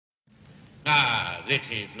Ah, this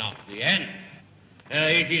is not the end.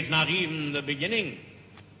 It is not even the beginning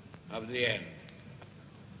of the end.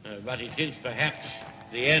 But it is perhaps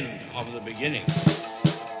the end of the beginning.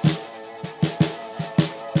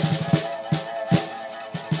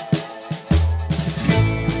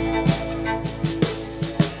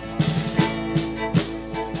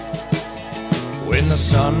 When the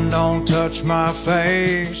sun don't touch my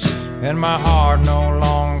face and my heart no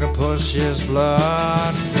longer pushes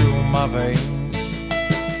blood through my veins,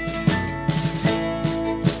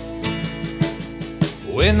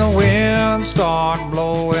 when the winds start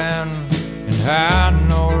blowing and I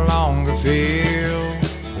no longer feel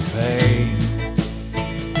the pain,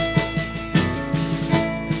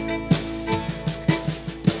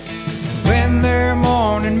 when they're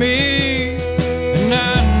mourning me and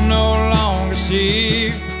I no longer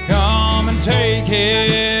see, come and take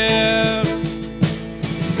it.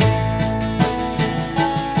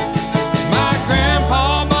 My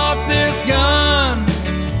grandpa bought this gun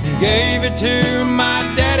and gave it to my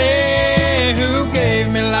daddy, who gave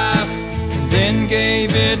me life and then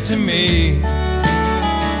gave it to me.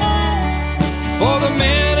 For the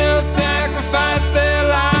men who sacrificed their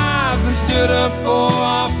lives and stood up for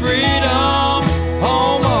our freedom,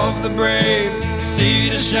 home of the brave, sea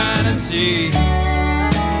to shining sea.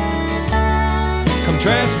 Come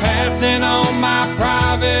trespassing on my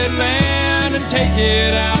private land and take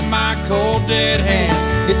it out my cold dead hands.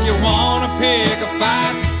 If you wanna pick a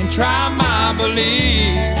fight and try my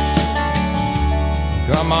beliefs,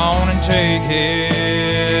 come on and take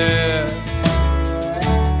it.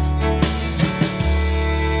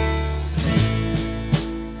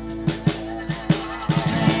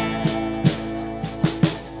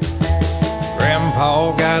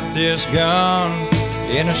 Grandpa got this gun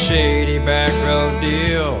in a shady back road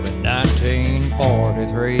deal in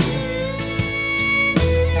 1943.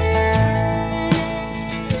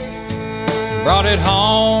 Brought it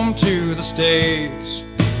home to the States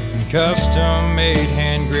in custom-made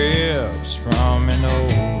hand grips from an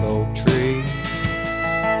old oak tree.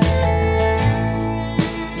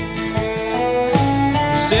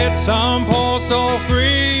 Set some poor soul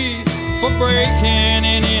free for breaking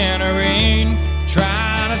and entering,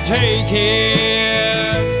 trying to take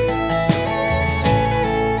it.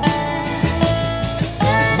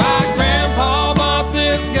 My grandpa bought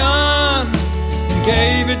this gun and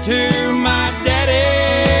gave it to my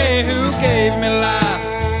daddy, who gave me life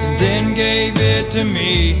and then gave it to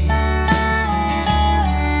me.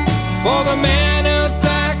 For the men who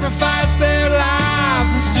sacrificed their lives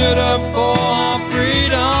and stood up for our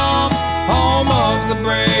freedom, home of the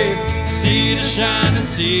brave, sea to shining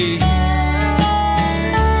sea.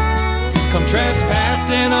 Come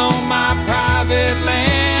trespassing on my private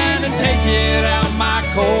land and take it out my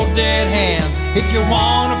cold dead hands. If you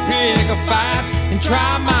wanna pick a fight and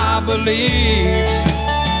try my beliefs,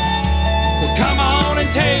 well, come on and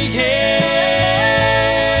take it.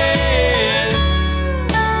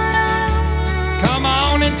 Come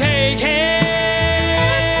on and take it.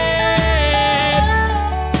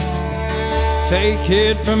 Take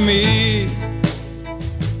it from me.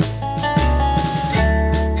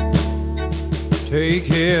 Take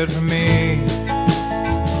it from me.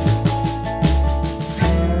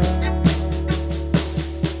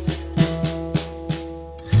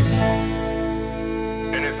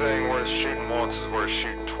 Anything worth shooting once is worth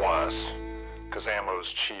shooting twice, 'cause ammo's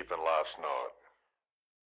cheap and life's not.